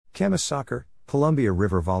Camas Soccer, Columbia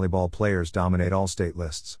River volleyball players dominate all state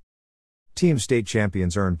lists. Team state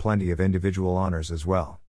champions earn plenty of individual honors as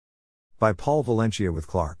well. By Paul Valencia with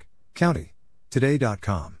Clark County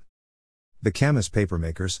Today.com. The Camas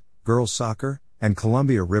Papermakers, girls soccer, and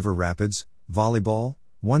Columbia River Rapids, volleyball,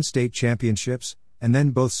 won state championships, and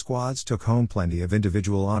then both squads took home plenty of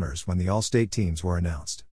individual honors when the all-state teams were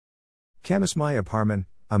announced. Camas Maya Parman,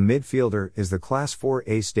 a midfielder, is the Class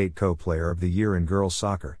 4A State Co-Player of the Year in girls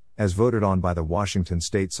soccer, as voted on by the Washington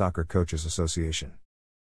State Soccer Coaches Association.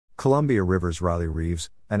 Columbia River's Riley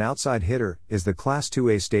Reeves, an outside hitter, is the Class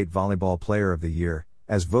 2A State Volleyball Player of the Year,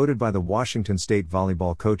 as voted by the Washington State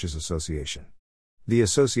Volleyball Coaches Association. The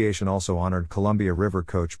association also honored Columbia River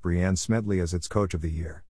coach Brianne Smedley as its Coach of the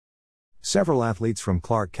Year. Several athletes from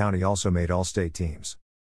Clark County also made all-state teams.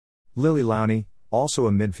 Lily Lowney, also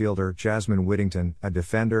a midfielder, Jasmine Whittington, a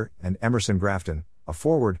defender, and Emerson Grafton, a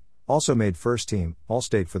forward, also made first team,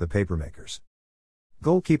 all-state for the Papermakers.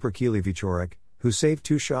 Goalkeeper Keely Vichorek, who saved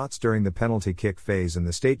 2 shots during the penalty kick phase in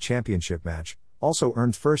the state championship match, also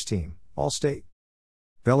earned first team, all-state.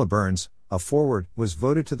 Bella Burns, a forward, was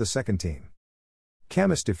voted to the second team.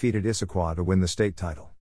 Camas defeated Issaquah to win the state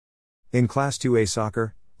title. In Class 2A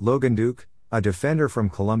soccer, Logan Duke, a defender from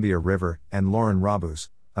Columbia River, and Lauren Rabus,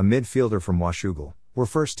 a midfielder from Washougal, were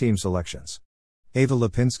first-team selections. Ava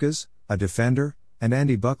Lipinskas, a defender, and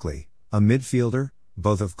Andy Buckley, a midfielder,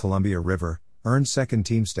 both of Columbia River, earned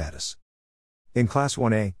second-team status. In Class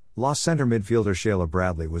 1A, Loss Center midfielder Shayla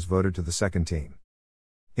Bradley was voted to the second team.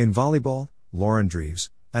 In volleyball, Lauren Dreves,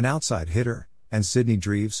 an outside hitter, and Sydney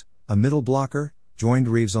Dreves, a middle blocker, joined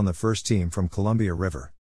Reeves on the first team from Columbia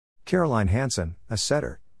River. Caroline Hansen, a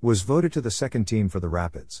setter, was voted to the second team for the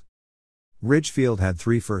Rapids. Ridgefield had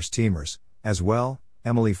 3 first-teamers, as well: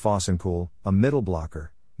 Emily Fossenkool, a middle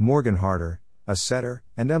blocker, Morgan Harder, a setter,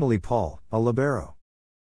 and Emily Paul, a libero.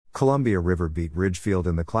 Columbia River beat Ridgefield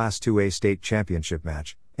in the Class 2A state championship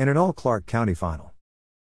match, in an all-Clark County final.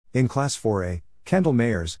 In Class 4A, Kendall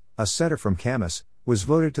Mayers, a setter from Camas, was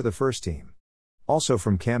voted to the first team. Also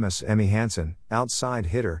from Camas, Emmy Hansen, outside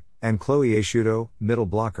hitter, and Chloe Ashudo, middle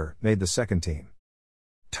blocker, made the second team.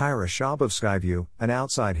 Tyra Schaub of Skyview, an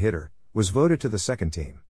outside hitter, was voted to the second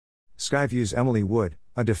team. Skyview's Emily Wood,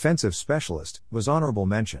 a defensive specialist, was honorable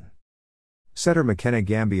mention. Setter McKenna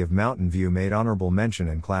Gamby of Mountain View made honorable mention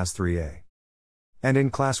in Class 3A. And in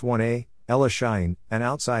Class 1A, Ella Shine, an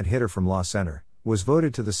outside hitter from Law Center, was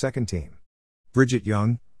voted to the second team. Bridget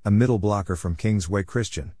Young, a middle blocker from Kingsway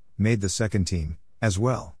Christian, made the second team, as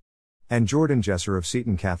well. And Jordan Jesser of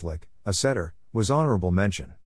Seton Catholic, a setter, was honorable mention.